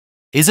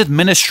Is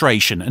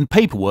administration and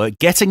paperwork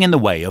getting in the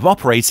way of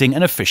operating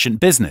an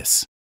efficient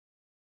business?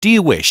 Do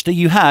you wish that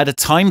you had a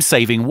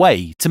time-saving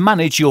way to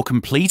manage your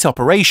complete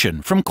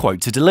operation from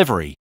quote to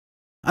delivery?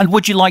 And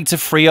would you like to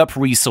free up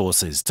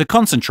resources to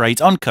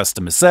concentrate on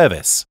customer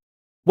service?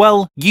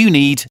 Well, you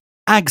need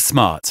AGG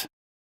SMART.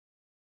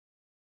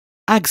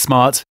 AGG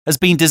SMART has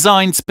been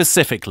designed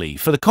specifically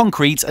for the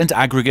concrete and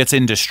aggregate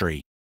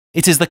industry.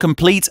 It is the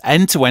complete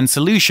end-to-end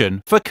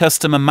solution for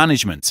customer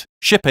management,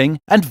 shipping,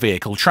 and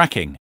vehicle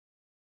tracking.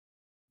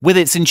 With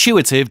its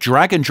intuitive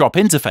drag-and-drop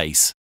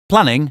interface,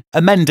 planning,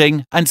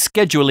 amending, and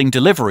scheduling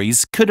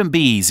deliveries couldn't be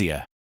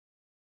easier.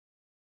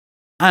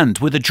 And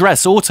with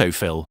address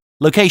autofill,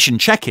 location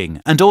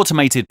checking, and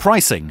automated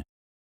pricing,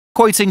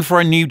 quoting for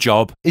a new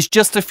job is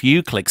just a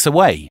few clicks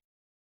away.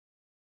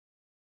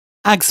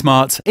 AGG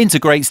SMART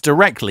integrates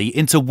directly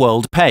into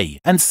WorldPay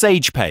and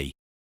Sage Pay,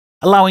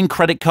 allowing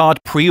credit card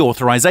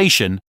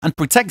pre-authorization and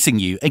protecting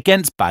you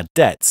against bad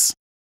debts.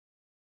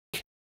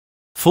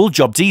 Full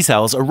job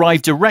details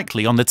arrive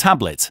directly on the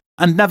tablet,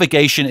 and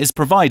navigation is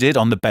provided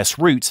on the best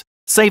route,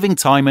 saving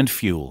time and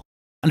fuel,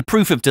 and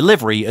proof of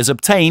delivery is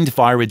obtained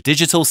via a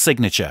digital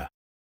signature.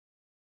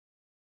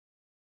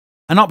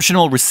 An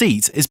optional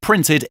receipt is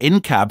printed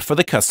in-cab for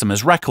the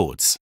customer's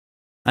records,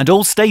 and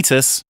all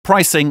status,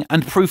 pricing,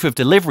 and proof of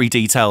delivery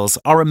details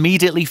are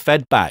immediately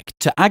fed back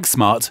to AGG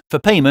SMART for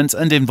payment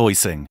and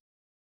invoicing.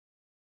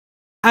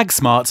 AGG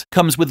SMART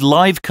comes with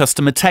live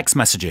customer text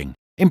messaging,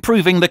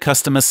 improving the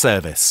customer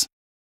service.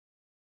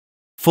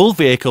 Full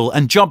vehicle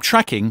and job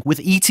tracking with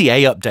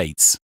ETA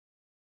updates.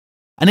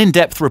 An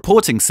in-depth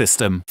reporting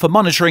system for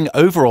monitoring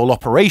overall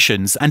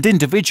operations and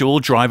individual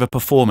driver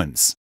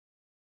performance.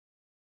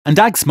 And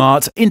AGG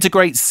SMART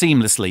integrates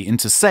seamlessly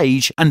into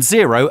Sage and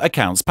Xero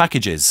accounts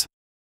packages.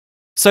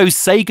 So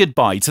say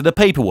goodbye to the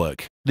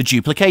paperwork, the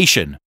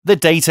duplication, the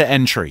data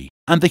entry,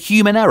 and the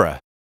human error.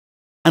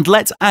 And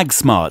let AGG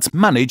SMART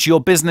manage your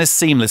business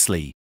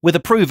seamlessly with a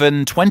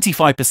proven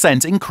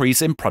 25%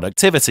 increase in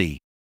productivity.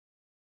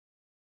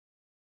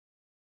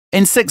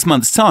 In 6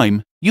 months'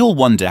 time, you'll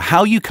wonder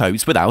how you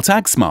coped without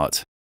AGG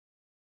SMART.